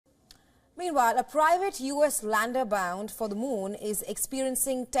Meanwhile, a private US lander bound for the moon is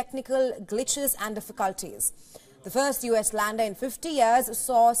experiencing technical glitches and difficulties. The first US lander in 50 years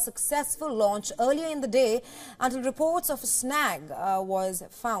saw a successful launch earlier in the day until reports of a snag was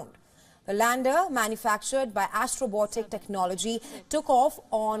found. The lander, manufactured by Robotic technology, took off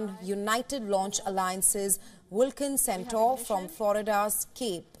on United Launch Alliance's Vulcan Centaur from Florida's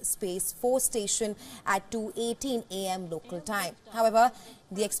Cape Space Force Station at 2:18 a.m. local time. However,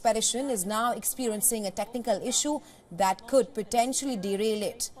 the expedition is now experiencing a technical issue that could potentially derail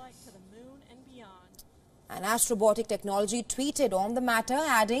it. And Robotic technology tweeted on the matter,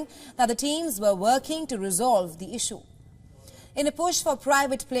 adding that the teams were working to resolve the issue. In a push for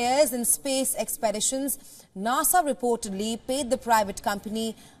private players in space expeditions, NASA reportedly paid the private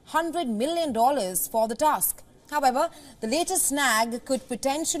company $100 million for the task. However, the latest snag could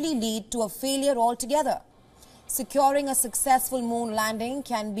potentially lead to a failure altogether. Securing a successful moon landing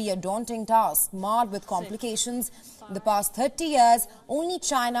can be a daunting task, marred with complications. In the past 30 years, only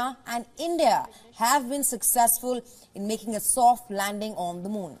China and India have been successful in making a soft landing on the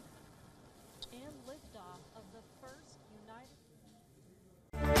moon.